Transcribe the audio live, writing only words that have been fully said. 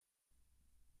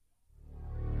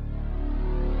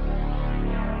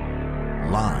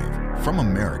From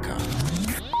America,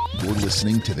 you're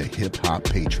listening to the Hip Hop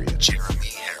Patriot, Jeremy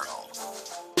Harrell.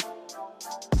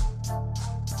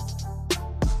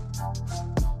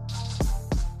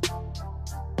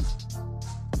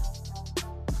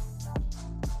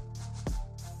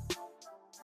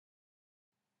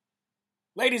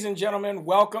 Ladies and gentlemen,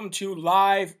 welcome to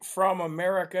Live from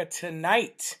America.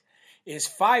 Tonight is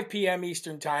 5 p.m.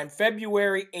 Eastern Time,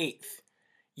 February 8th,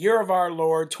 year of our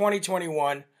Lord,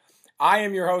 2021. I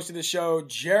am your host of the show,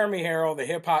 Jeremy Harrell, the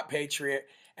Hip Hop Patriot,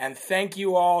 and thank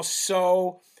you all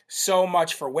so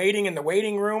much for waiting in the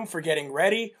waiting room, for getting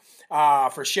ready,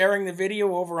 for sharing the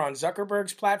video over on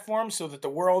Zuckerberg's platform so that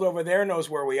the world over there knows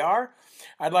where we are.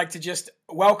 I'd like to just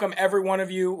welcome every one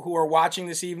of you who are watching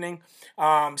this evening.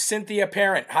 Cynthia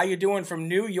Parent, how you doing from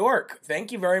New York?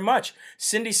 Thank you very much.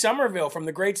 Cindy Somerville from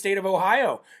the great state of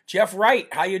Ohio. Jeff Wright,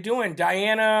 how you doing?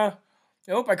 Diana...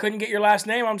 Nope, I couldn't get your last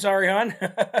name. I'm sorry, hon.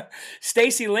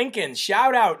 Stacy Lincoln,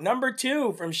 shout out. Number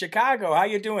 2 from Chicago. How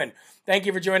you doing? Thank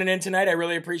you for joining in tonight. I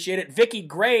really appreciate it. Vicky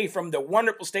Gray from the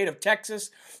wonderful state of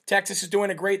Texas. Texas is doing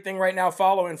a great thing right now,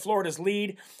 following Florida's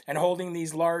lead and holding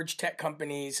these large tech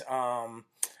companies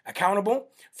accountable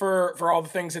for all the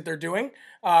things that they're doing.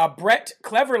 Brett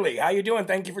Cleverly, how you doing?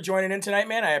 Thank you for joining in tonight,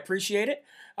 man. I appreciate it.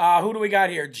 Who do we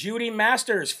got here? Judy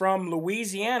Masters from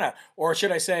Louisiana, or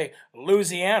should I say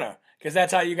Louisiana? Because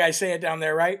that's how you guys say it down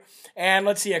there, right? And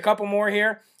let's see, a couple more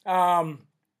here.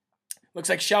 Looks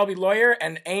like Shelby Lawyer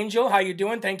and Angel. How you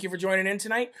doing? Thank you for joining in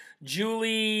tonight.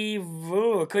 Julie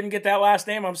Vu, couldn't get that last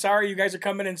name. I'm sorry, you guys are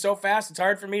coming in so fast. It's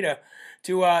hard for me to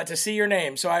see your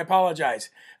name, so I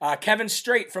apologize. Kevin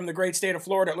Strait from the great state of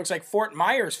Florida. It looks like Fort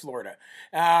Myers, Florida.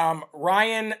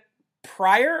 Ryan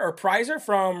Prizer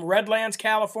from Redlands,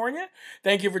 California.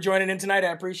 Thank you for joining in tonight.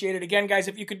 I appreciate it. Again, guys,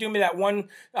 if you could do me that one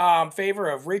favor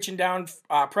of reaching down,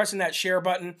 pressing that share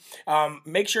button,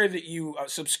 make sure that you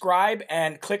subscribe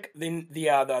and click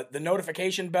the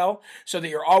notification bell so that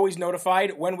you're always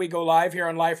notified when we go live here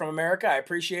on Live from America. I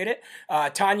appreciate it.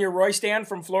 Tanya Roystan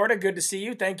from Florida, good to see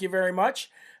you. Thank you very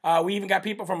much. We even got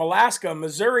people from Alaska.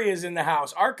 Missouri is in the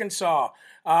house. Arkansas.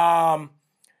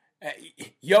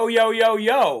 Yo, yo, yo,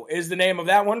 yo is the name of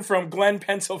that one from Glen,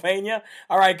 Pennsylvania.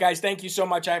 All right, guys, thank you so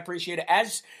much. I appreciate it.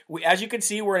 As you can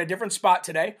see, we're in a different spot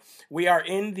today. We are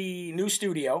in the new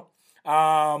studio.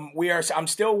 I'm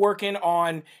still working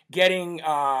on getting,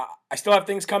 I still have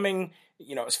things coming,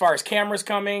 as far as cameras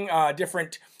coming,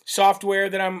 different software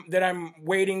that I'm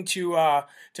waiting to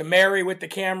marry with the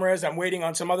cameras. I'm waiting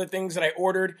on some other things that I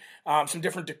ordered, some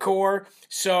different decor.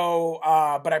 So,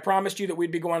 but I promised you that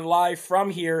we'd be going live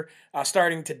from here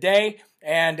starting today,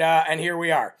 and here we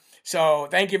are. So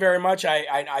thank you very much.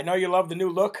 I know you love the new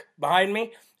look behind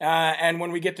me, and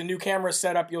when we get the new camera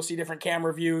set up, you'll see different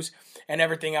camera views and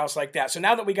everything else like that. So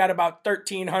now that we got about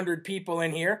 1,300 people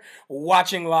in here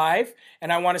watching live,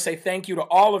 and I want to say thank you to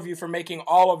all of you for making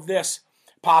all of this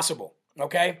possible,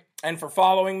 okay? And for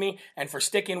following me and for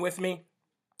sticking with me.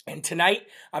 And tonight,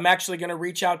 I'm actually going to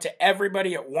reach out to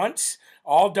everybody at once,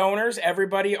 all donors,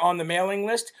 everybody on the mailing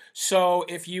list. So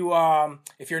if you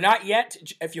haven't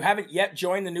yet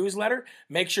joined the newsletter,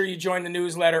 make sure you join the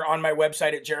newsletter on my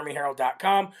website at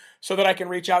jeremyharrell.com so that I can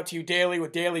reach out to you daily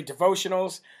with daily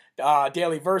devotionals,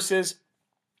 daily verses,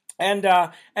 and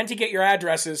to get your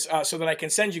addresses so that I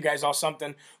can send you guys all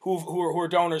something who are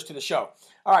donors to the show.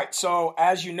 All right, so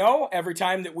as you know, every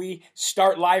time that we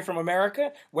start Live from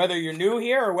America, whether you're new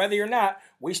here or whether you're not,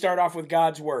 we start off with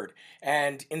God's Word.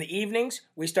 And in the evenings,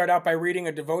 we start out by reading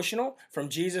a devotional from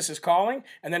Jesus is Calling,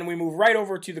 and then we move right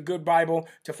over to the Good Bible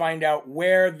to find out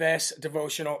where this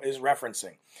devotional is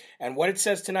referencing. And what it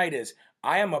says tonight is,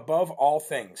 I am above all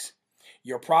things.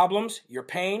 Your problems, your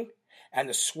pain, and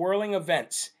the swirling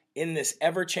events in this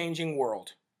ever-changing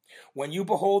world. When you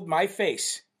behold my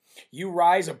face, you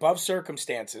rise above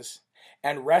circumstances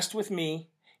and rest with me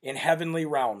in heavenly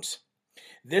realms.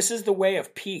 This is the way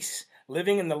of peace,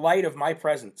 living in the light of my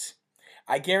presence.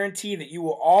 I guarantee that you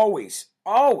will always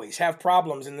have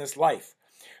problems in this life,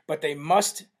 but they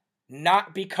must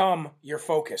not become your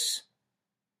focus.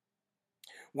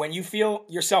 When you feel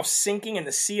yourself sinking in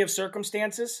the sea of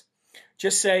circumstances,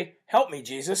 just say, "Help me,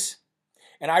 Jesus,"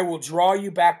 and I will draw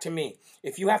you back to me.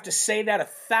 If you have to say that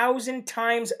 1,000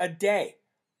 times a day,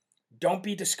 don't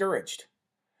be discouraged.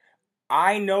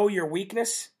 I know your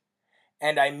weakness,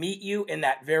 and I meet you in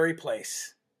that very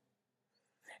place.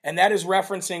 And that is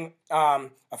referencing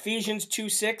Ephesians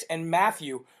 2:6 and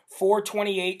Matthew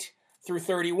 4:28 through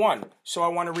 31. So I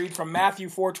want to read from Matthew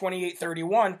 4:28,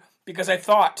 31, because I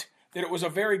thought that it was a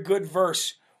very good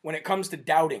verse when it comes to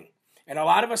doubting. And a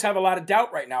lot of us have a lot of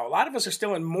doubt right now. A lot of us are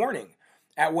still in mourning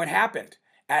at what happened.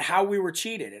 at how we were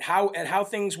cheated, at how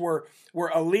things were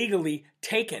illegally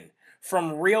taken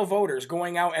from real voters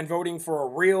going out and voting for a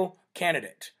real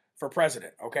candidate for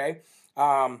president, okay?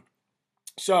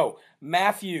 So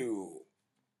Matthew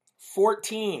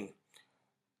 14,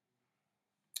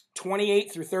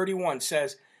 28 through 31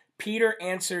 says, Peter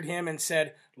answered him and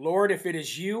said, Lord, if it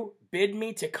is you, bid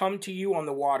me to come to you on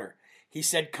the water. He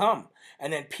said, come.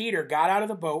 And then Peter got out of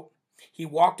the boat. He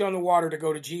walked on the water to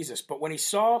go to Jesus. But when he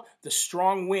saw the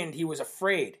strong wind, he was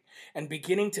afraid, and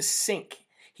beginning to sink,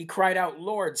 he cried out,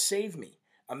 Lord, save me.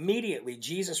 Immediately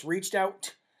Jesus reached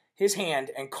out his hand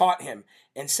and caught him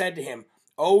and said to him,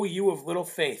 O you of little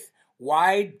faith,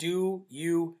 why do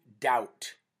you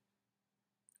doubt?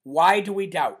 Why do we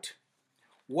doubt?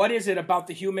 What is it about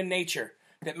the human nature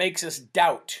that makes us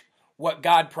doubt what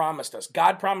God promised us?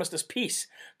 God promised us peace.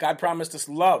 God promised us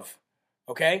love.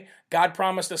 Okay? God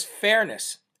promised us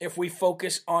fairness if we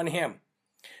focus on him.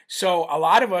 So a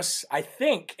lot of us, I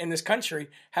think, in this country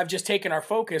have just taken our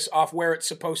focus off where it's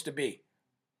supposed to be.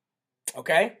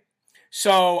 Okay?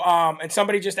 So, and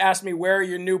somebody just asked me, where are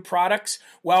your new products?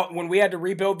 Well, when we had to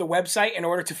rebuild the website in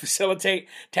order to facilitate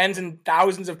tens and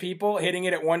thousands of people hitting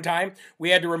it at one time, we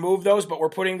had to remove those, but we're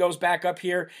putting those back up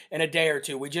here in a day or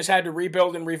two. We just had to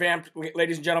rebuild and revamp,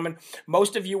 ladies and gentlemen.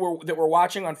 Most of you that were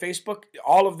watching on Facebook,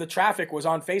 all of the traffic was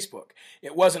on Facebook.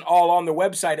 It wasn't all on the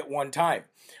website at one time.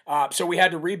 So we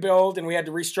had to rebuild and we had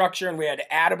to restructure and we had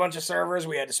to add a bunch of servers.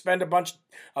 We had to spend a bunch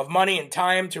of money and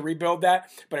time to rebuild that,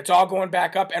 but it's all going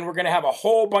back up, and we're going to have a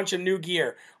whole bunch of new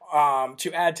gear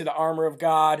to add to the armor of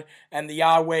God and the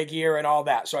Yahweh gear and all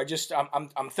that. So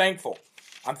I'm thankful.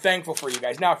 I'm thankful for you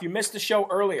guys. Now, if you missed the show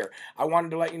earlier, I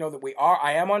wanted to let you know that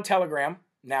I am on Telegram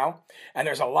now, and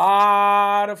there's a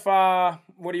lot of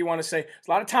what do you want to say? There's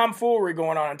a lot of tomfoolery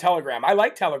going on Telegram. I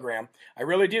like Telegram, I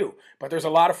really do, but there's a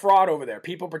lot of fraud over there.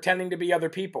 People pretending to be other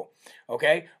people.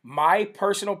 Okay, my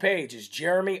personal page is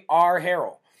Jeremy R.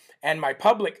 Harrell, and my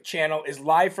public channel is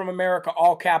Live from America,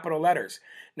 all capital letters.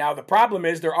 Now the problem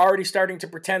is they're already starting to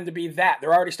pretend to be that.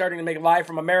 They're already starting to make Live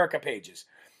from America pages.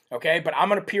 Okay, but I'm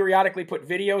going to periodically put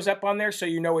videos up on there so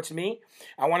you know it's me.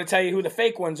 I want to tell you who the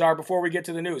fake ones are before we get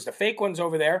to the news. The fake ones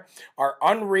over there are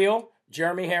Unreal,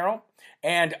 Jeremy Harrell,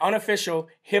 and Unofficial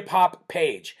Hip Hop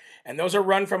Page. And those are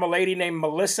run from a lady named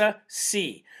Melissa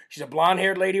C. She's a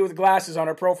blonde-haired lady with glasses on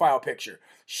her profile picture.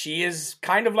 She is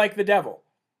kind of like the devil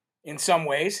in some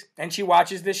ways, and she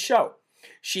watches this show.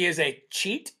 She is a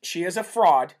cheat. She is a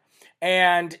fraud.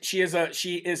 And she is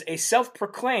a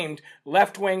self-proclaimed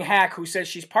left-wing hack who says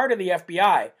she's part of the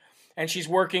FBI and she's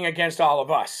working against all of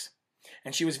us.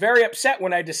 And she was very upset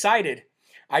when I decided.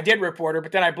 I did report her,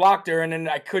 but then I blocked her, and then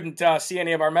I couldn't see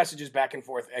any of our messages back and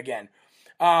forth again.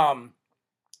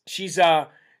 She was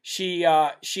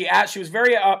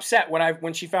very upset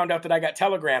when she found out that I got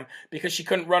Telegram because she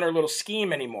couldn't run her little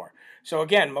scheme anymore. So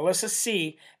again, Melissa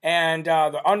C. and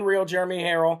the Unreal Jeremy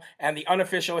Harrell and the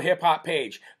Unofficial Hip Hop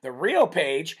Page. The real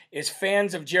page is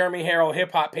Fans of Jeremy Harrell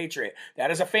Hip Hop Patriot. That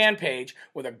is a fan page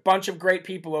with a bunch of great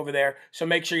people over there, so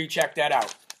make sure you check that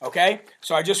out. Okay?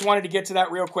 So I just wanted to get to that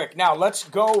real quick. Now, let's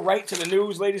go right to the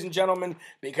news, ladies and gentlemen,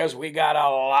 because we got a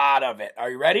lot of it.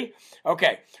 Are you ready?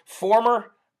 Okay.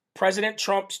 Former President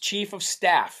Trump's chief of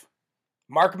staff,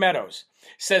 Mark Meadows,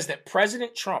 says that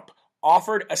President Trump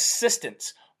offered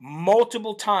assistance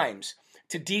multiple times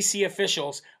to D.C.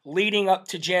 officials leading up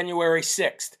to January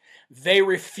 6th. They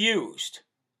refused.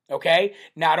 Okay?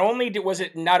 Not only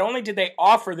did they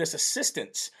offer this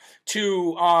assistance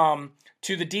to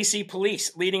the D.C.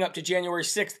 police leading up to January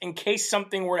 6th in case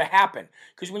something were to happen.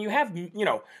 Because when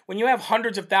you have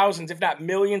hundreds of thousands, if not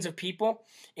millions of people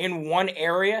in one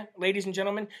area, ladies and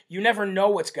gentlemen, you never know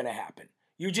what's going to happen.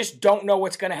 You just don't know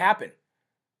what's going to happen.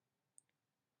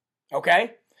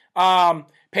 Okay?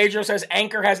 Pedro says,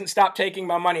 Anchor hasn't stopped taking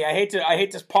my money. I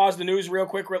hate to pause the news real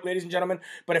quick, ladies and gentlemen,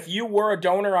 but if you were a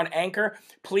donor on Anchor,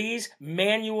 please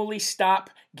manually stop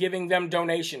giving them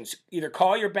donations. Either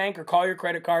call your bank or call your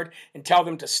credit card and tell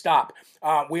them to stop.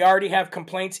 We already have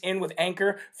complaints in with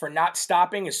Anchor for not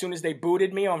stopping as soon as they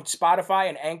booted me on Spotify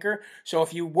and Anchor. So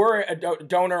if you were a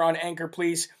donor on Anchor,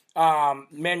 please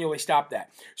manually stop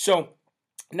that. So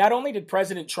not only did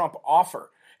President Trump offer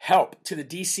help to the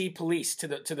D.C. police, to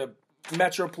the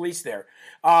Metro Police there,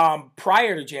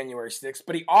 prior to January 6th,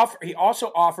 but he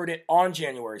also offered it on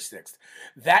January 6th.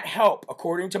 That help,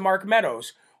 according to Mark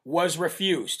Meadows, was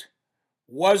refused.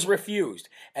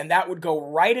 And that would go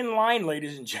right in line,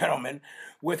 ladies and gentlemen,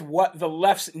 with what the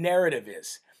left's narrative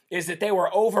is that they were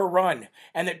overrun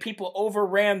and that people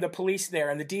overran the police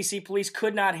there and the D.C. police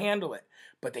could not handle it.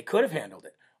 But they could have handled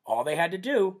it. All they had to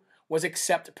do was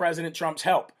accept President Trump's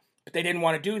help. But they didn't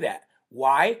want to do that.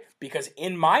 Why? Because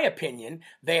in my opinion,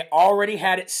 they already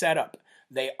had it set up.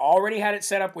 They already had it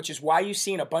set up, which is why you've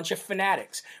seen a bunch of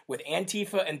fanatics with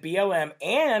Antifa and BLM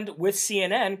and with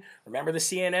CNN. Remember the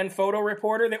CNN photo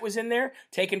reporter that was in there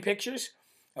taking pictures?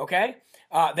 Okay?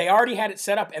 They already had it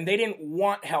set up, and they didn't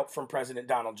want help from President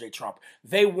Donald J. Trump.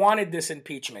 They wanted this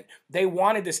impeachment. They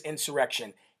wanted this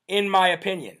insurrection, in my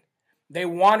opinion. They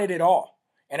wanted it all.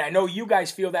 And I know you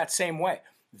guys feel that same way.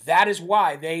 That is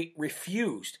why they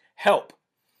refused help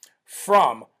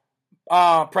from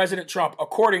President Trump,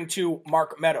 according to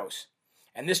Mark Meadows.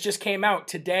 And this just came out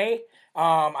today.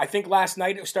 I think last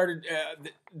night it started,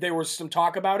 there was some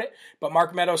talk about it, but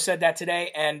Mark Meadows said that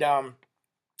today, and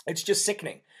it's just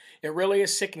sickening. It really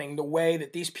is sickening the way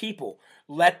that these people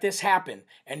let this happen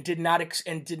and did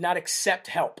not accept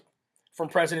help from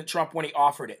President Trump when he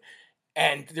offered it.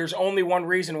 And there's only one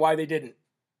reason why they didn't.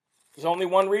 There's only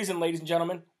one reason, ladies and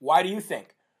gentlemen. Why do you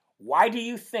think? Why do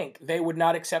you think they would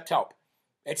not accept help?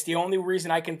 It's the only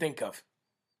reason I can think of.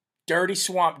 Dirty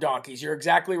swamp donkeys. You're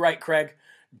exactly right, Craig.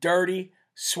 Dirty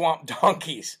swamp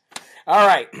donkeys. All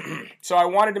right. So I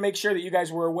wanted to make sure that you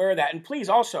guys were aware of that. And please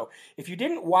also, if you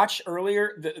didn't watch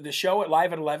earlier the show at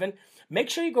Live at 11, make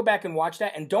sure you go back and watch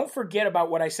that. And don't forget about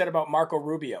what I said about Marco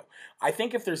Rubio. I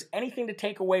think if there's anything to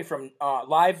take away from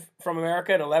Live from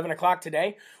America at 11 o'clock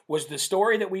today was the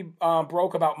story that we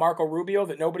broke about Marco Rubio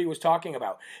that nobody was talking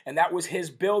about. And that was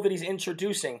his bill that he's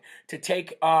introducing to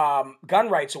take gun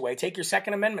rights away, take your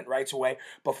Second Amendment rights away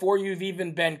before you've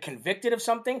even been convicted of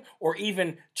something or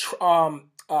even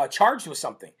charged with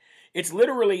something. It's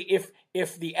literally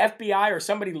if the FBI or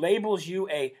somebody labels you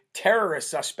a terrorist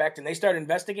suspect and they start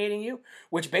investigating you,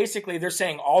 which basically they're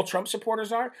saying all Trump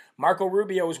supporters are, Marco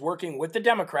Rubio is working with the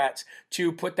Democrats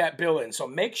to put that bill in. So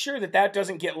make sure that that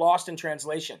doesn't get lost in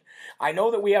translation. I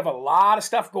know that we have a lot of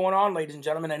stuff going on, ladies and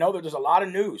gentlemen. I know that there's a lot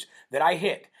of news that I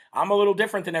hit. I'm a little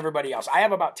different than everybody else. I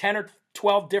have about 10 or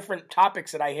 12 different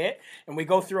topics that I hit, and we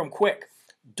go through them quick.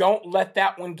 Don't let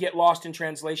that one get lost in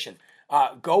translation.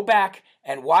 Go back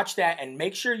and watch that and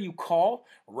make sure you call,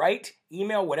 write,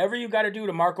 email, whatever you got to do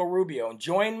to Marco Rubio and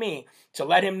join me to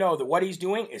let him know that what he's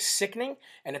doing is sickening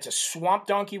and it's a swamp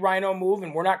donkey rhino move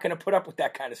and we're not going to put up with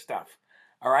that kind of stuff.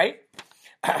 All right?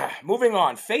 Moving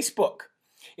on. Facebook.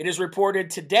 It is reported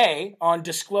today on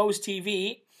Disclosed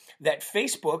TV that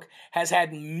Facebook has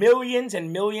had millions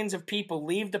and millions of people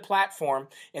leave the platform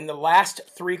in the last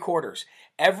 3 quarters.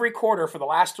 Every quarter for the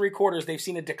last 3 quarters, they've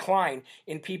seen a decline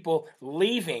in people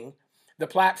leaving the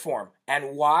platform.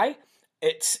 And why?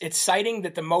 It's citing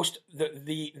that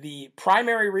the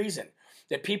primary reason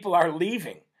that people are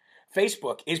leaving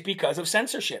Facebook is because of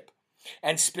censorship.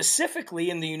 And specifically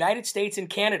in the United States and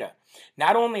Canada,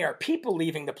 not only are people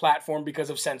leaving the platform because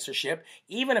of censorship,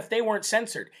 even if they weren't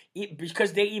censored,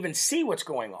 because they even see what's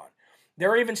going on.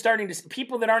 They're even starting to,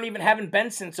 people that haven't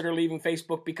been censored are leaving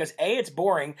Facebook because A, it's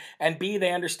boring, and B,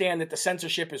 they understand that the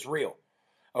censorship is real.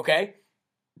 Okay?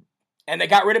 And they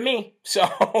got rid of me.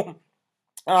 So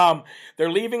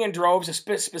they're leaving in droves,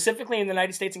 specifically in the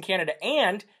United States and Canada.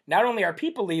 And not only are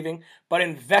people leaving, but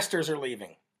investors are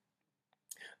leaving.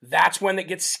 That's when it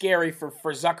gets scary for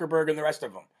Zuckerberg and the rest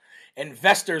of them.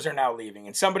 Investors are now leaving.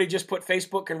 And somebody just put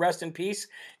Facebook can rest in peace.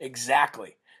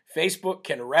 Exactly. Facebook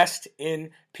can rest in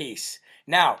peace.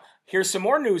 Now, here's some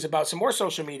more news about some more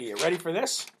social media. Ready for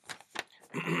this?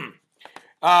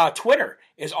 Twitter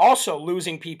is also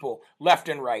losing people left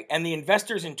and right. And the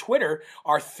investors in Twitter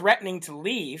are threatening to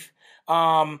leave.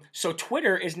 So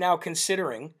Twitter is now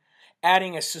considering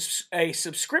adding a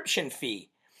subscription fee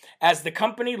as the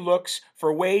company looks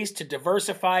for ways to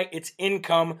diversify its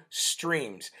income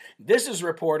streams. This is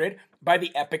reported by the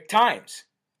Epoch Times.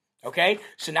 Okay,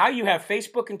 so now you have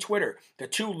Facebook and Twitter, the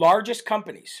 2 largest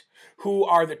companies, who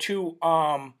are the 2,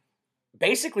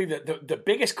 basically the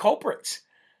biggest culprits.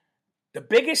 The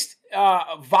biggest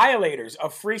violators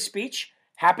of free speech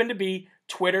happen to be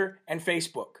Twitter and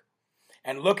Facebook.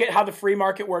 And look at how the free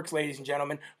market works, ladies and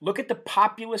gentlemen. Look at the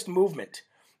populist movement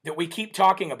that we keep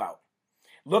talking about.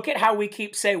 Look at how we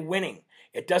keep winning.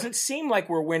 It doesn't seem like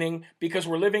we're winning because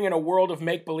we're living in a world of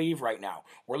make-believe right now.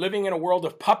 We're living in a world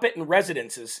of puppet and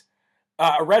residents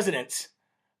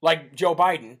like Joe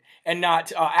Biden and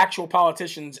not actual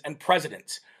politicians and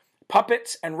presidents.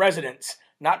 Puppets and residents,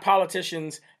 not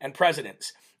politicians and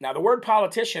presidents. Now, the word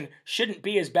politician shouldn't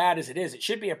be as bad as it is. It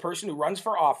should be a person who runs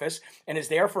for office and is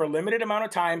there for a limited amount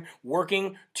of time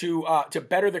working to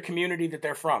better the community that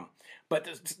they're from.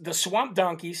 But the swamp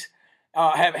donkeys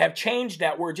have changed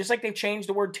that word, just like they've changed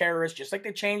the word terrorist, just like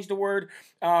they've changed the word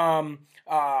racist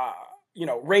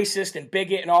and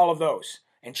bigot and all of those,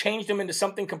 and changed them into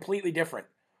something completely different.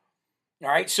 All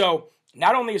right, so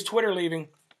not only is Twitter leaving,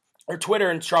 or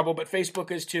Twitter in trouble, but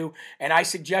Facebook is too. And I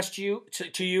suggest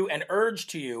to you and urge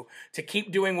to you to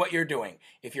keep doing what you're doing.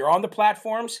 If you're on the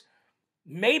platforms,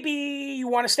 maybe you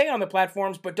want to stay on the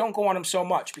platforms, but don't go on them so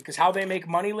much, because how they make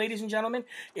money, ladies and gentlemen,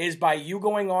 is by you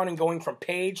going on and going from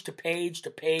page to page to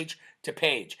page to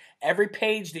page. Every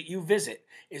page that you visit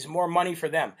is more money for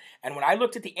them. And when I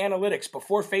looked at the analytics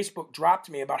before Facebook dropped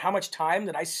me about how much time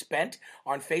that I spent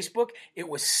on Facebook, it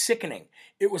was sickening.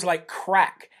 It was like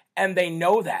crack. And they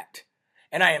know that.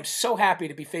 And I am so happy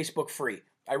to be Facebook free.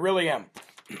 I really am.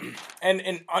 And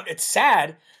it's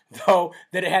sad, though,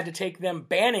 that it had to take them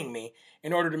banning me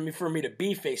in order for me to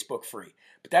be Facebook free.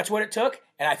 But that's what it took,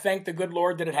 and I thank the good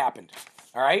Lord that it happened.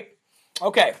 All right?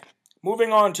 Okay,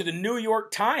 moving on to the New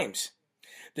York Times.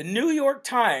 The New York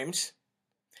Times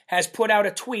has put out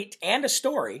a tweet and a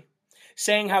story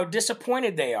saying how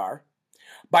disappointed they are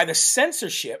by the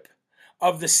censorship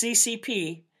of the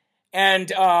CCP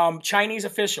and Chinese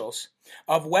officials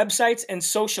of websites and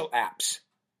social apps.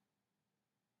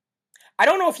 I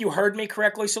don't know if you heard me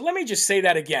correctly, so let me just say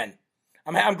that again.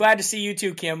 I'm glad to see you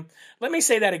too, Kim. Let me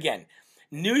say that again.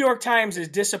 New York Times is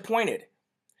disappointed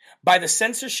by the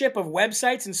censorship of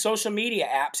websites and social media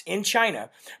apps in China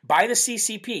by the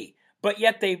CCP, but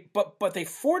yet they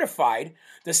fortified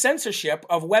the censorship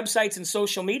of websites and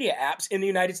social media apps in the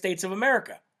United States of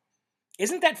America.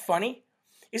 Isn't that funny?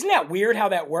 Isn't that weird how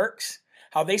that works?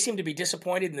 How they seem to be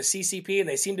disappointed in the CCP and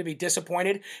they seem to be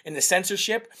disappointed in the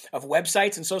censorship of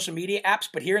websites and social media apps,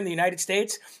 but here in the United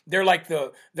States, they're like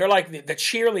the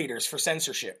cheerleaders for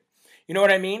censorship. You know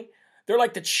what I mean? They're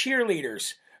like the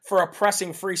cheerleaders for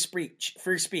oppressing free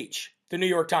speech. The New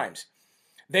York Times.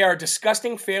 They are a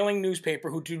disgusting, failing newspaper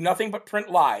who do nothing but print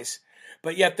lies,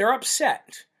 but yet they're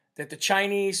upset that the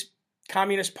Chinese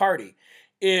Communist Party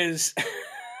is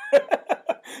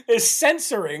is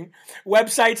censoring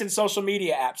websites and social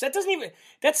media apps. That doesn't even,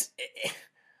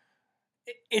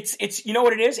 it's you know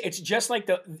what it is? It's just like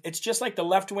the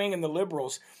left wing and the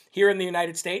liberals here in the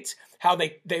United States, how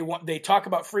they talk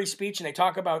about free speech and they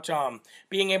talk about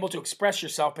being able to express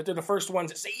yourself, but they're the first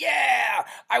ones that say, yeah,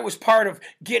 I was part of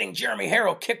getting Jeremy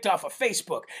Harrell kicked off of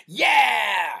Facebook.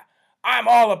 Yeah, I'm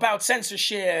all about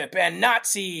censorship and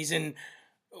Nazis and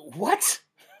what?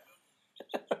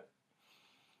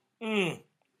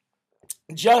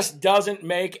 Just doesn't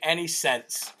make any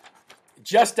sense.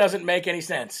 Just doesn't make any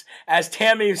sense. As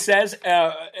Tammy says,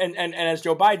 and as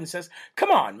Joe Biden says,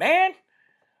 come on, man.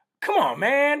 Come on,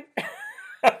 man.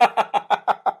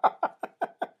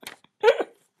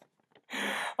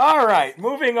 All right,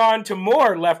 moving on to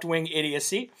more left-wing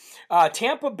idiocy.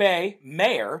 Tampa Bay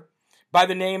mayor by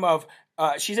the name of,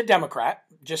 she's a Democrat,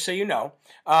 just so you know,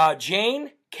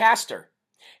 Jane Castor,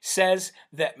 says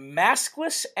that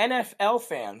maskless NFL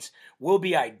fans will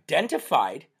be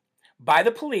identified by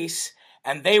the police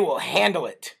and they will handle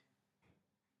it.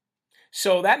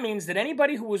 So that means that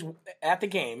anybody who was at the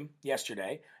game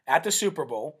yesterday, at the Super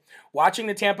Bowl, watching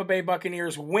the Tampa Bay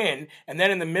Buccaneers win, and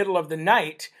then in the middle of the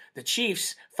night, the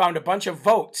Chiefs found a bunch of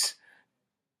votes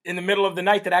in the middle of the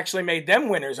night that actually made them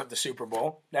winners of the Super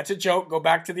Bowl. That's a joke. Go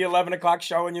back to the 11 o'clock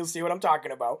show and you'll see what I'm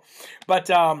talking about. But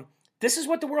this is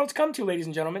what the world's come to, ladies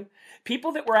and gentlemen.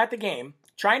 People that were at the game,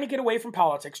 trying to get away from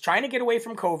politics, trying to get away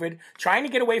from COVID, trying to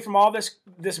get away from all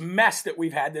this mess that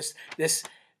we've had, this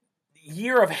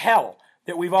year of hell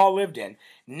that we've all lived in.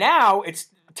 Now it's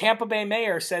Tampa Bay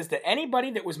mayor says that anybody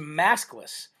that was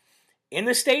maskless in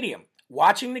the stadium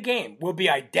watching the game will be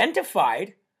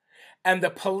identified and the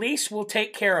police will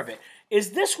take care of it.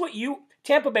 Is this what you...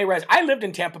 Tampa Bay res. I lived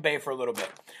in Tampa Bay for a little bit.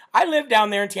 I lived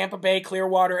down there in Tampa Bay,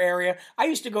 Clearwater area. I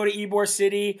used to go to Ybor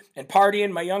City and party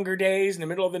in my younger days in the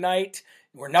middle of the night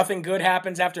where nothing good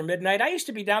happens after midnight. I used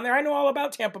to be down there. I know all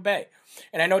about Tampa Bay.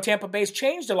 And I know Tampa Bay's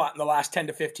changed a lot in the last 10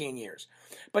 to 15 years.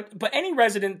 But any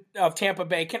resident of Tampa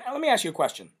Bay, let me ask you a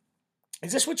question.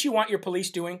 Is this what you want your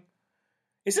police doing?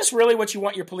 Is this really what you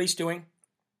want your police doing?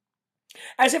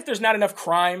 As if there's not enough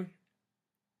crime.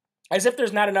 As if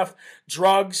there's not enough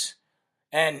drugs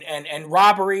and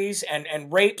robberies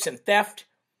and rapes and theft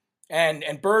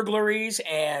and burglaries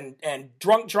and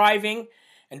drunk driving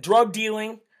and drug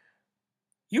dealing.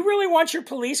 You really want your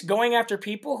police going after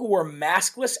people who were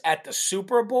maskless at the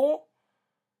Super Bowl?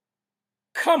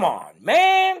 Come on,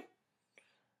 man.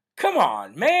 Come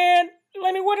on, man.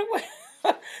 I mean, what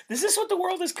is this what the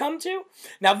world has come to?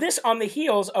 Now, this on the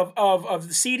heels of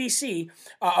the CDC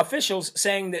officials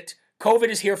saying that COVID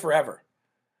is here forever.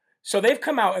 So they've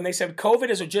come out and they said COVID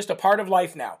is just a part of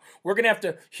life now.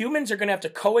 Humans are going to have to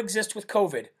coexist with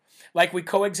COVID like we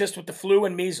coexist with the flu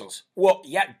and measles. Well,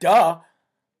 yeah, duh.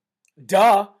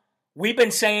 We've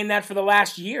been saying that for the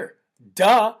last year.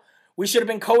 Duh. We should have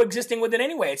been coexisting with it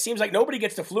anyway. It seems like nobody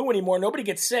gets the flu anymore. Nobody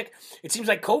gets sick. It seems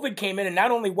like COVID came in and not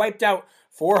only wiped out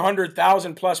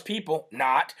 400,000 plus people,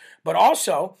 but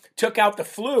also took out the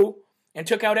flu and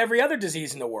took out every other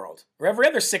disease in the world, or every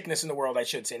other sickness in the world, I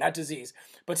should say, not disease,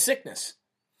 but sickness.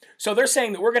 So they're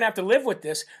saying that we're going to have to live with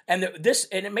this, and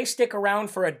and it may stick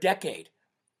around for a decade,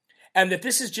 and that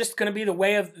this is just going to be the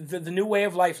way of the new way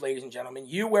of life, ladies and gentlemen.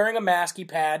 You wearing a masky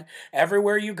pad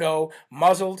everywhere you go,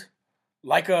 muzzled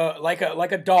like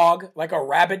a dog, like a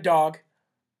rabid dog.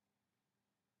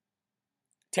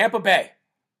 Tampa Bay,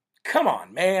 come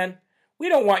on, man. We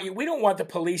don't want you. We don't want the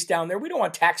police down there. We don't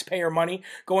want taxpayer money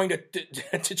going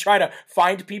to try to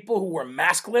find people who were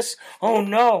maskless. Oh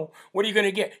no! What are you going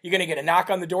to get? You're going to get a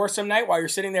knock on the door some night while you're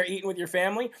sitting there eating with your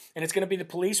family, and it's going to be the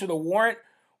police with a warrant.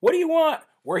 What do you want?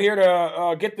 We're here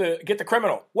to get the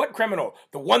criminal. What criminal?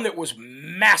 The one that was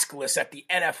maskless at the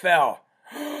NFL,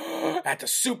 at the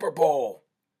Super Bowl.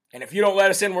 And if you don't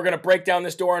let us in, we're going to break down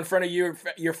this door in front of you,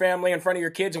 your family, in front of your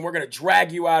kids, and we're going to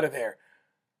drag you out of there.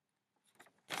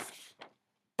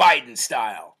 Biden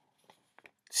style.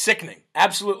 Sickening.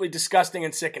 Absolutely disgusting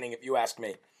and sickening, if you ask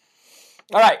me.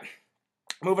 All right.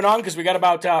 Moving on, because we got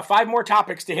about 5 more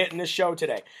topics to hit in this show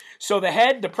today. So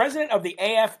the president of the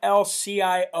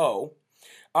AFL-CIO,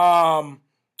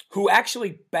 who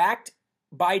actually backed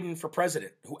Biden for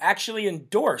president, who actually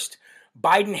endorsed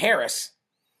Biden-Harris,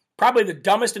 probably the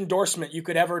dumbest endorsement you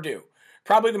could ever do.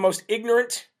 Probably the most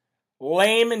ignorant,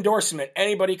 lame endorsement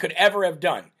anybody could ever have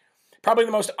done. Probably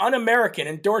the most un-American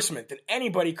endorsement that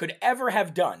anybody could ever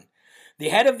have done. The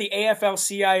head of the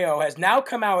AFL-CIO has now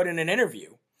come out in an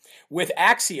interview with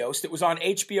Axios that was on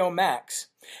HBO Max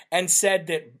and said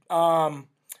that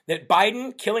that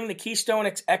Biden killing the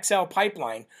Keystone XL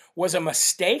pipeline was a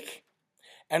mistake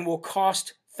and will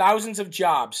cost thousands of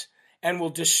jobs and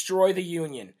will destroy the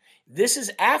union. This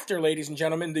is after, ladies and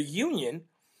gentlemen, the union,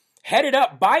 headed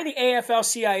up by the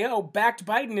AFL-CIO, backed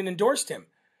Biden and endorsed him.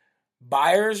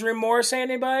 Buyer's remorse,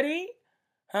 anybody?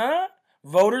 Huh?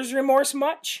 Voters' remorse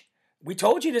much? We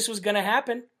told you this was going to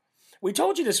happen. We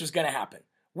told you this was going to happen.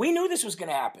 We knew this was going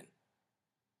to happen.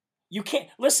 You can't,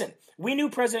 listen, we knew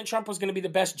President Trump was going to be the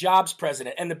best jobs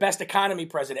president and the best economy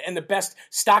president and the best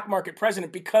stock market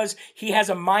president because he has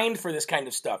a mind for this kind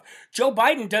of stuff. Joe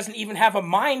Biden doesn't even have a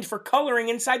mind for coloring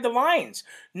inside the lines.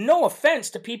 No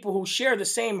offense to people who share the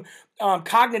same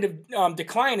cognitive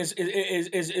decline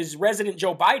as resident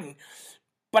Joe Biden,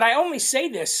 but I only say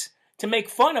this to make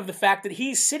fun of the fact that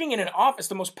he's sitting in an office,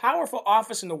 the most powerful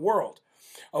office in the world.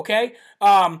 Okay,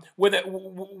 with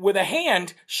a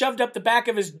hand shoved up the back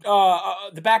of his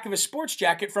sports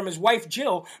jacket from his wife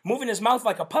Jill, moving his mouth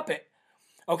like a puppet.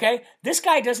 Okay, this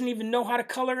guy doesn't even know how to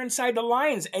color inside the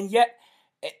lines, and yet,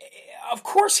 of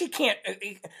course, he can't.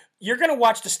 You're going to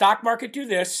watch the stock market do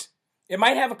this. It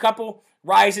might have a couple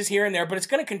rises here and there, but it's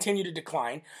going to continue to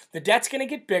decline. The debt's going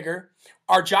to get bigger.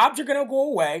 Our jobs are going to go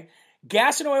away.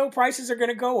 Gas and oil prices are going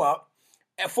to go up.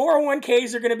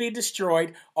 401ks are going to be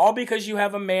destroyed, all because you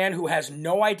have a man who has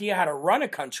no idea how to run a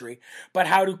country, but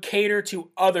how to cater to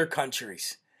other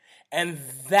countries. And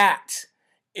that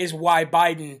is why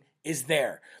Biden is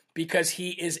there, because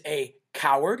he is a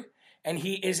coward and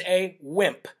he is a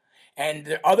wimp. And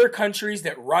the other countries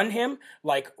that run him,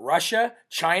 like Russia,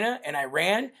 China, and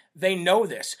Iran, they know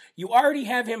this. You already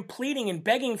have him pleading and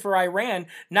begging for Iran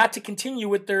not to continue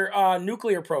with their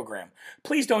nuclear program.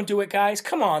 Please don't do it, guys.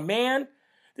 Come on, man.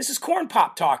 This is corn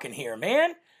pop talking here,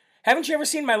 man. Haven't you ever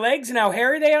seen my legs and how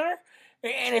hairy they are?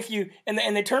 And if you and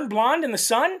they turn blonde in the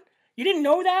sun? You didn't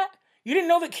know that? You didn't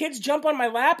know that kids jump on my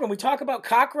lap and we talk about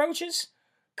cockroaches?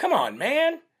 Come on,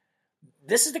 man.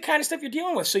 This is the kind of stuff you're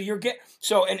dealing with.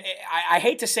 And I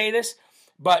hate to say this,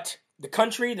 but the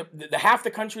country, the half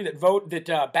the country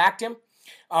that backed him,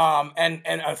 and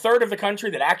a third of the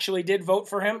country that actually did vote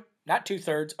for him, not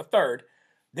 2/3, a third.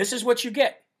 This is what you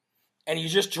get. And you're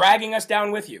just dragging us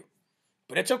down with you.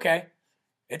 But it's okay.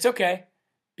 It's okay.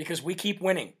 Because we keep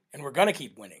winning. And we're going to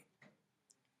keep winning.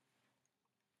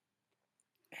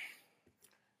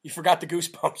 You forgot the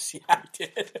goosebumps. Yeah, I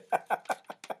did.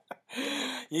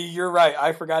 You're right.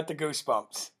 I forgot the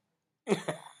goosebumps.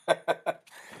 All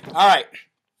right.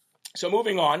 So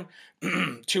moving on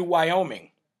to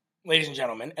Wyoming, ladies and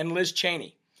gentlemen, and Liz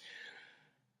Cheney.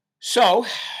 So,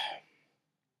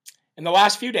 in the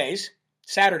last few days,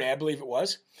 Saturday, I believe it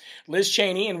was, Liz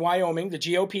Cheney in Wyoming, the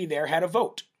GOP there, had a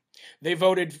vote. They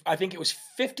voted, I think it was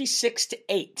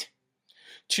 56-8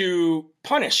 to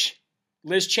punish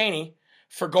Liz Cheney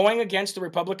for going against the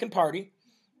Republican Party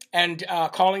and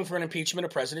calling for an impeachment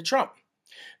of President Trump.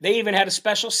 They even had a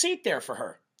special seat there for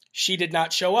her. She did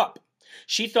not show up.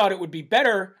 She thought it would be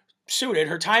better suited,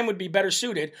 her time would be better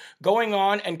suited going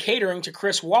on and catering to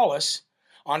Chris Wallace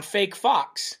on fake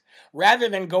Fox rather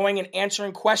than going and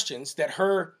answering questions that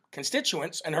her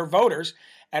constituents and her voters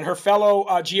and her fellow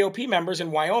GOP members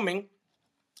in Wyoming,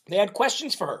 they had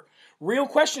questions for her, real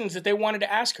questions that they wanted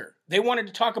to ask her. They wanted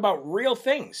to talk about real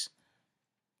things.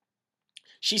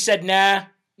 She said, nah,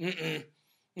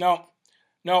 no,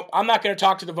 I'm not going to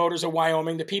talk to the voters of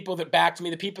Wyoming, the people that backed me,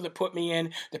 the people that put me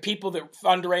in, the people that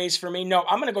fundraised for me. No,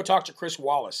 I'm going to go talk to Chris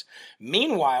Wallace.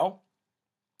 Meanwhile,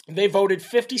 they voted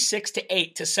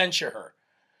 56-8 to censure her.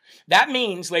 That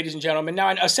means, ladies and gentlemen,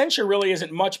 now a censure really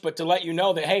isn't much, but to let you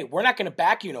know that, hey, we're not going to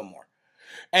back you no more.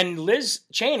 And Liz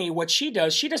Cheney, what she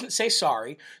does, she doesn't say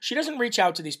sorry. She doesn't reach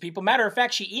out to these people. Matter of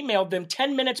fact, she emailed them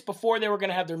 10 minutes before they were going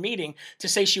to have their meeting to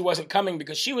say she wasn't coming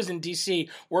because she was in D.C.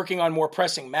 working on more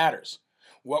pressing matters.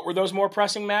 What were those more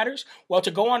pressing matters? Well,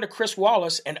 to go on to Chris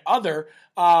Wallace and other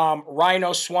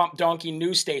rhino swamp donkey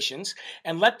news stations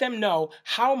and let them know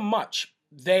how much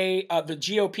the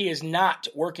GOP is not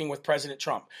working with President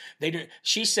Trump.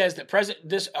 She says that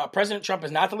President Trump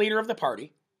is not the leader of the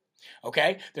party.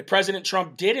 Okay, that President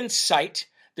Trump did incite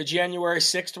the January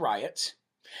 6th riots,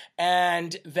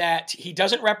 and that he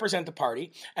doesn't represent the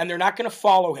party, and they're not going to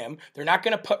follow him. They're not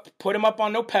going to put him up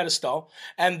on no pedestal.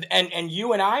 And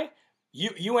you and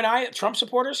I, Trump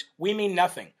supporters, we mean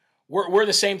nothing. We're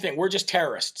the same thing. We're just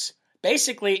terrorists.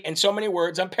 Basically, in so many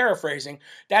words, I'm paraphrasing.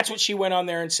 That's what she went on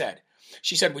there and said.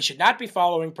 She said we should not be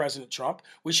following President Trump.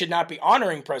 We should not be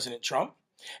honoring President Trump.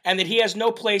 And that he has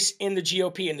no place in the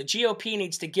GOP, and the GOP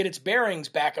needs to get its bearings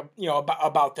back,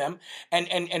 about them,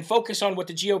 and focus on what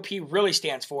the GOP really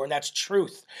stands for, and that's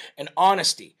truth and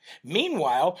honesty.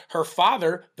 Meanwhile, her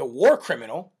father, the war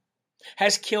criminal,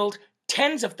 has killed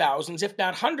tens of thousands, if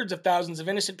not hundreds of thousands, of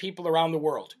innocent people around the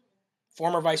world.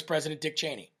 Former Vice President Dick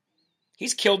Cheney.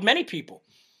 He's killed many people.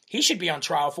 He should be on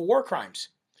trial for war crimes.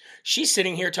 She's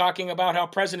sitting here talking about how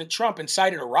President Trump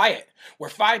incited a riot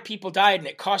where 5 people died and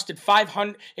it cost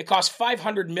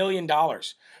 $500 million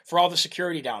for all the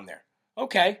security down there.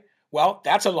 Okay, well,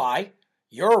 that's a lie.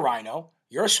 You're a rhino.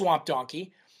 You're a swamp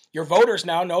donkey. Your voters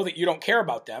now know that you don't care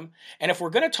about them. And if we're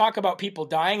going to talk about people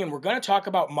dying and we're going to talk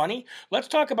about money, let's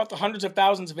talk about the hundreds of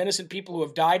thousands of innocent people who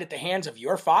have died at the hands of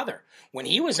your father when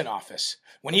he was in office,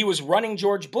 when he was running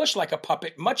George Bush like a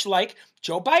puppet, much like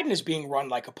Joe Biden is being run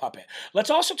like a puppet. Let's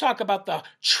also talk about the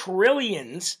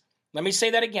trillions, let me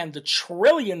say that again, the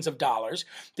trillions of dollars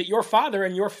that your father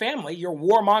and your family, your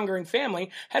warmongering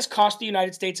family, has cost the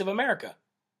United States of America.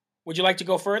 Would you like to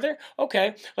go further?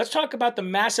 Okay, let's talk about the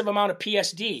massive amount of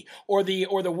PSD or the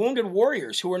wounded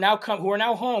warriors who are now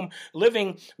home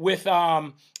living with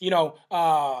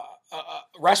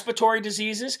respiratory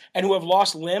diseases and who have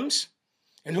lost limbs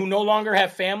and who no longer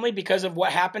have family because of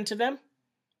what happened to them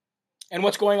and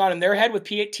what's going on in their head with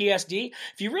PTSD.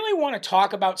 If you really want to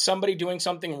talk about somebody doing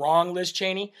something wrong, Liz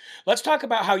Cheney, let's talk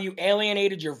about how you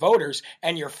alienated your voters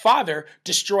and your father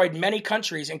destroyed many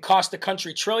countries and cost the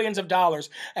country trillions of dollars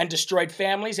and destroyed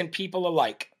families and people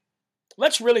alike.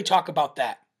 Let's really talk about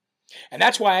that. And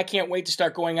that's why I can't wait to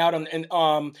start going out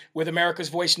with America's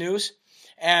Voice News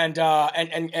and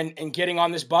getting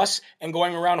on this bus and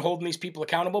going around holding these people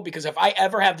accountable, because if I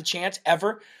ever have the chance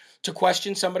to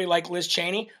question somebody like Liz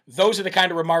Cheney, those are the kind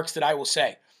of remarks that I will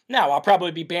say. Now, I'll probably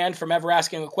be banned from ever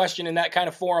asking a question in that kind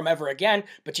of forum ever again,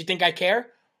 but you think I care?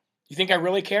 You think I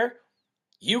really care?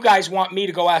 You guys want me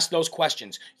to go ask those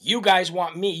questions. You guys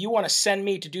want to send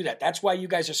me to do that. That's why you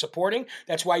guys are supporting.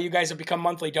 That's why you guys have become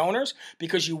monthly donors,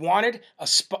 because you wanted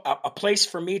a place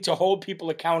for me to hold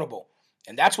people accountable.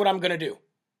 And that's what I'm going to do.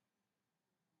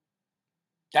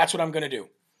 That's what I'm going to do.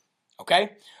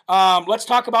 Okay, let's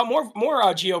talk about more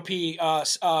GOP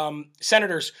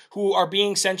senators who are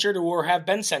being censured or have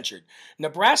been censured.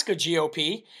 Nebraska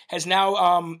GOP has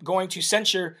now going to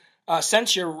censure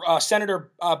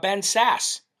Senator Ben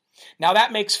Sasse. Now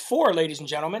that makes 4, ladies and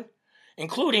gentlemen,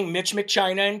 including Mitch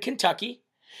McChina in Kentucky,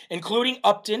 including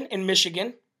Upton in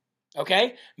Michigan.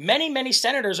 Okay, many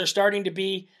senators are starting to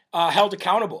be held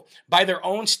accountable by their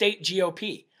own state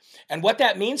GOP. And what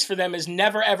that means for them is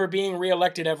never, ever being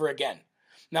reelected ever again.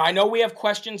 Now, I know we have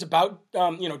questions about,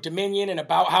 Dominion and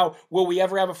about how will we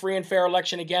ever have a free and fair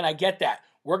election again. I get that.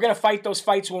 We're going to fight those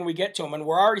fights when we get to them, and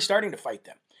we're already starting to fight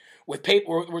them with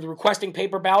requesting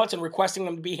paper ballots and requesting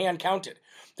them to be hand counted.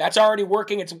 That's already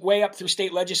working its way up through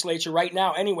state legislature right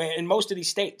now anyway in most of these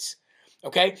states.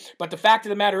 Okay, but the fact of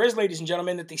the matter is, ladies and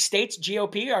gentlemen, that the state's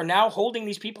GOP are now holding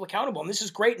these people accountable, and this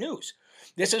is great news.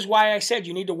 This is why I said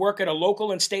you need to work at a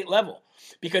local and state level,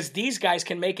 because these guys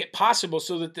can make it possible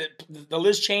so that the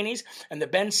Liz Cheneys and the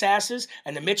Ben Sasses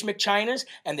and the Mitch McChinas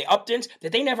and the Uptons,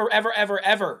 that they never, ever, ever,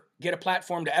 ever get a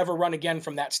platform to ever run again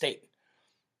from that state.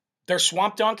 They're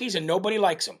swamp donkeys and nobody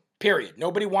likes them, period.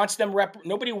 Nobody wants them.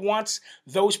 Nobody wants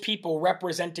those people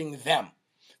representing them.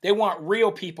 They want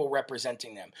real people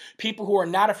representing them. People who are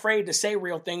not afraid to say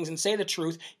real things and say the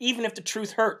truth, even if the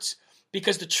truth hurts.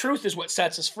 Because the truth is what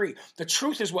sets us free. The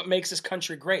truth is what makes this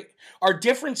country great. Our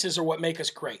differences are what make us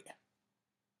great.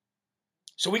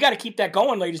 So we got to keep that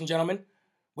going, ladies and gentlemen.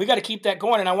 We got to keep that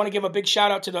going. And I want to give a big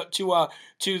shout out to the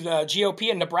GOP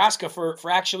in Nebraska for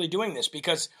actually doing this,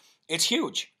 because it's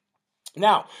huge.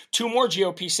 Now, 2 more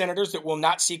GOP senators that will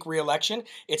not seek re-election.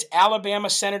 It's Alabama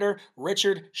Senator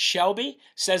Richard Shelby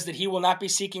says that he will not be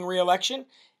seeking re-election,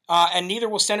 and neither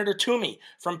will Senator Toomey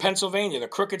from Pennsylvania, the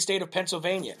crooked state of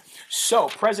Pennsylvania. So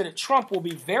President Trump will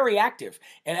be very active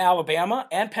in Alabama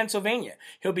and Pennsylvania.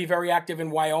 He'll be very active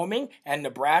in Wyoming and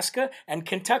Nebraska and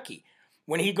Kentucky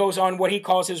when he goes on what he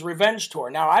calls his revenge tour.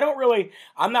 Now,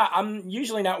 I'm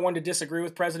usually not one to disagree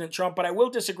with President Trump, but I will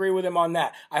disagree with him on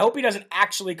that. I hope he doesn't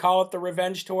actually call it the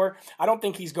revenge tour. I don't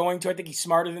think he's going to. I think he's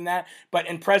smarter than that. But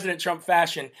in President Trump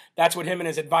fashion, that's what him and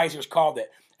his advisors called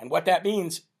it. And what that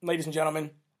means, ladies and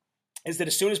gentlemen, is that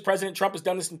as soon as President Trump has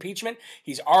done this impeachment,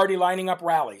 he's already lining up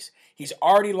rallies. He's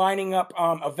already lining up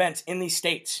events in these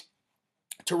states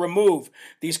to remove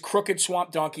these crooked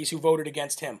swamp donkeys who voted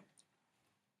against him.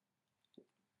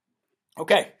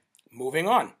 Okay, moving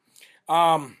on.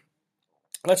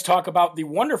 Let's talk about the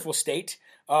wonderful state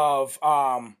of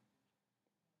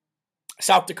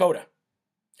South Dakota.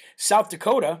 South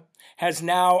Dakota has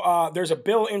now, there's a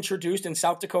bill introduced in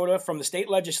South Dakota from the state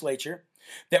legislature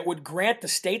that would grant the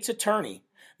state's attorney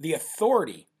the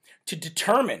authority to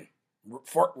determine,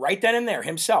 for right then and there,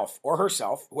 himself or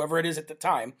herself, whoever it is at the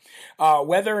time,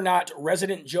 whether or not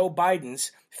President Joe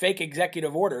Biden's fake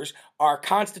executive orders are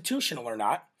constitutional or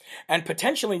not, and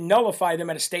potentially nullify them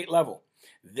at a state level.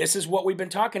 This is what we've been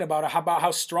talking about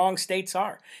how strong states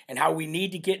are and how we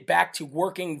need to get back to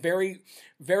working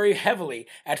very heavily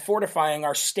at fortifying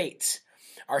our states.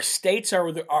 Our states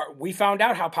we found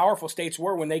out how powerful states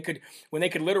were when they could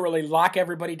literally lock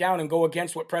everybody down and go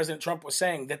against what President Trump was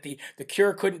saying, that the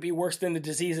cure couldn't be worse than the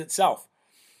disease itself.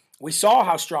 We saw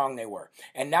how strong they were.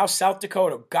 And now South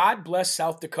Dakota, God bless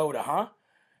South Dakota, huh?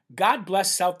 God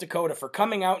bless South Dakota for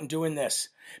coming out and doing this,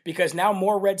 because now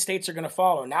more red states are going to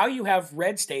follow. Now you have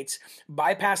red states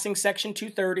bypassing Section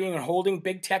 230 and holding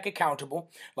big tech accountable,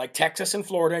 like Texas and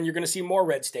Florida, and you're going to see more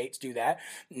red states do that.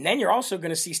 And then you're also going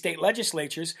to see state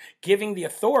legislatures giving the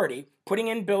authority, putting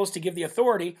in bills to give the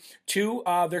authority to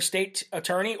their state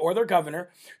attorney or their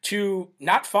governor to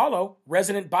not follow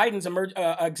President Biden's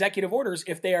executive orders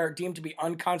if they are deemed to be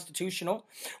unconstitutional,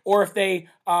 or if they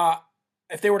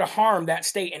were to harm that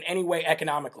state in any way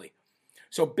economically.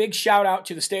 So big shout out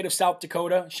to the state of South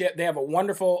Dakota. They have a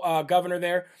wonderful governor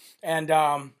there. And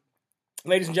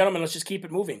ladies and gentlemen, let's just keep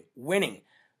it moving. Winning.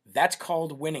 That's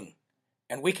called winning.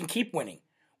 And we can keep winning.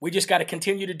 We just got to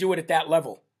continue to do it at that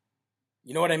level.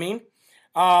 You know what I mean?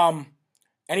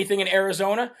 Anything in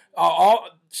Arizona?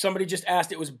 Somebody just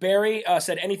asked. It was Barry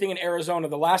said anything in Arizona.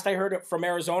 The last I heard from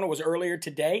Arizona was earlier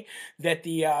today that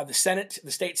the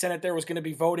state senate there was going to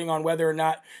be voting on whether or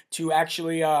not to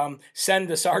actually send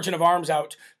the sergeant of arms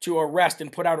out to arrest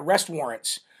and put out arrest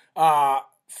warrants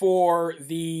for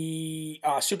the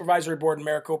supervisory board in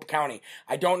Maricopa County.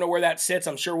 I don't know where that sits.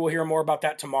 I'm sure we'll hear more about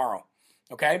that tomorrow.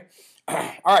 Okay?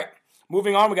 All right.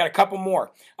 Moving on, we got a couple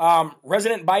more.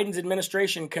 President Biden's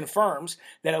administration confirms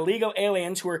that illegal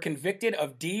aliens who are convicted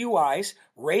of DUIs,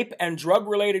 rape, and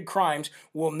drug-related crimes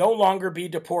will no longer be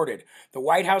deported. The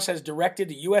White House has directed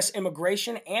the U.S.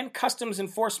 Immigration and Customs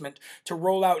Enforcement to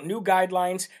roll out new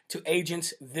guidelines to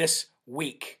agents this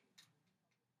week.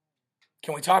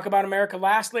 Can we talk about America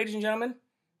last, ladies and gentlemen?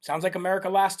 Sounds like America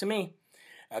last to me.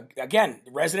 Again,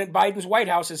 President Biden's White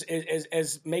House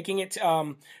is making it,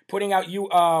 putting out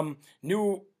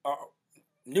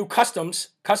new customs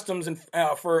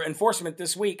for enforcement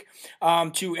this week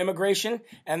to immigration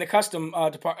and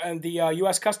the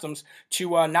U.S. Customs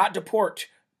to not deport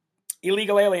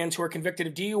illegal aliens who are convicted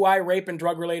of DUI, rape, and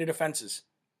drug-related offenses.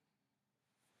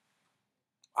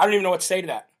 I don't even know what to say to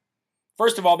that.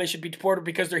 First of all, they should be deported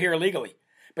because they're here illegally.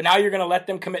 But now you're going to let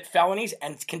them commit felonies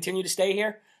and continue to stay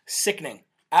here? Sickening.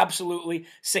 Absolutely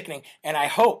sickening. And I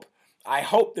hope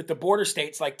that the border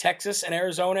states like Texas and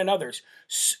Arizona and others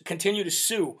continue to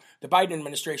sue the Biden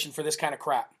administration for this kind of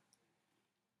crap.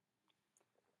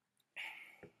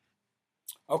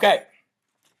 Okay.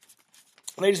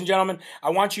 Ladies and gentlemen, I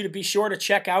want you to be sure to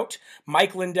check out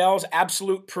Mike Lindell's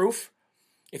Absolute Proof.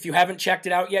 If you haven't checked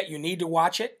it out yet, you need to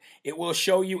watch it. It will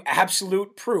show you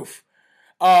absolute proof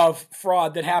of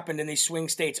fraud that happened in these swing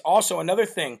states. Also, another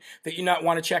thing that you not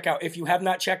want to check out, if you have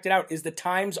not checked it out, is the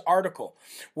Times article,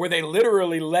 where they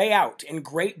literally lay out in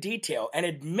great detail and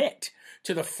admit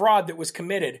to the fraud that was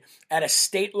committed at a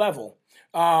state level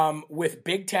with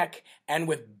big tech and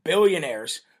with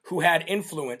billionaires who had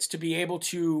influence to be able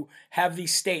to have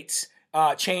these states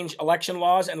change election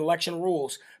laws and election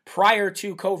rules prior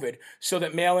to COVID so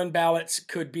that mail-in ballots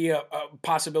could be a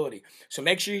possibility. So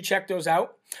make sure you check those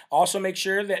out. Also, make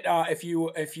sure that if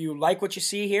you like what you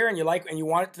see here and you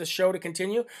want the show to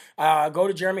continue, go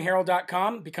to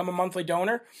jeremyharrell.com, become a monthly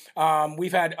donor.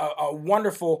 We've had a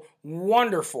wonderful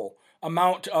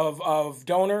amount of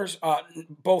donors,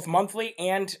 both monthly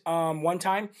and one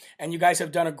time, and you guys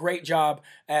have done a great job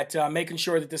at making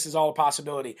sure that this is all a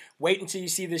possibility. Wait until you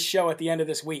see this show at the end of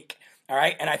this week, all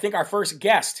right? And I think our first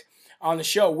guest on the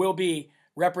show will be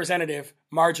Representative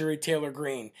Marjorie Taylor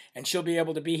Greene, and she'll be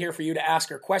able to be here for you to ask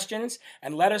her questions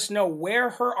and let us know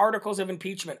where her articles of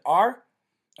impeachment are.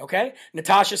 Okay?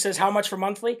 Natasha says, how much for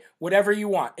monthly? Whatever you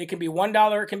want. It can be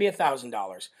 $1, it can be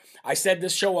 $1,000. I said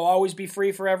this show will always be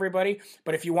free for everybody,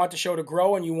 but if you want the show to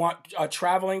grow and you want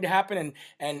traveling to happen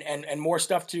and more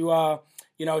stuff to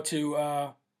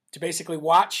basically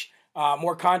watch,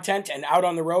 more content and out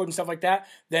on the road and stuff like that,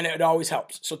 then it always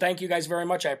helps. So thank you guys very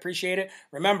much. I appreciate it.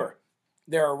 Remember,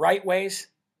 there are right ways,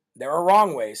 there are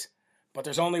wrong ways, but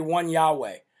there's only one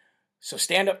Yahweh. So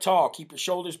stand up tall, keep your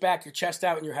shoulders back, your chest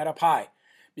out, and your head up high,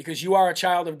 because you are a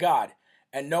child of God,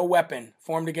 and no weapon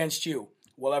formed against you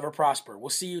will ever prosper. We'll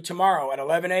see you tomorrow at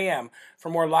 11 a.m. for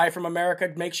more Live from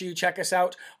America. Make sure you check us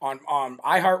out on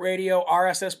iHeartRadio,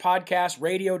 RSS Podcast,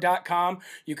 radio.com.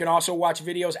 You can also watch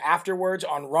videos afterwards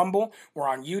on Rumble. We're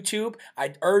on YouTube.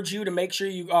 I urge you to make sure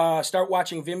you start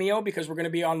watching Vimeo, because we're going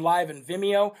to be on live in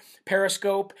Vimeo,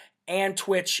 Periscope, and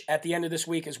Twitch at the end of this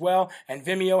week as well. And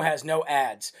Vimeo has no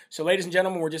ads. So ladies and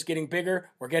gentlemen, we're just getting bigger.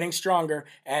 We're getting stronger.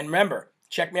 And remember,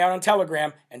 check me out on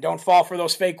Telegram, and don't fall for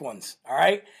those fake ones, all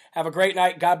right? Have a great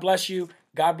night. God bless you.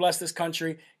 God bless this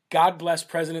country. God bless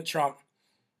President Trump.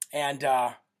 And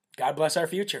God bless our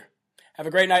future. Have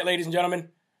a great night, ladies and gentlemen.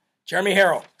 Jeremy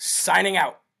Harrell, signing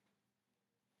out.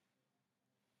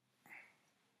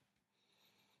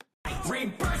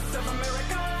 Rebirth of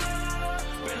America.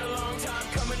 Been a long time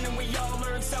coming, and we all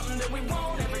learned something that we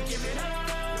won't ever give it up.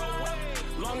 No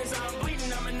way. Long as I'm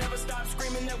bleeding, I'ma never stop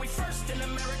screaming that we first in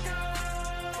America.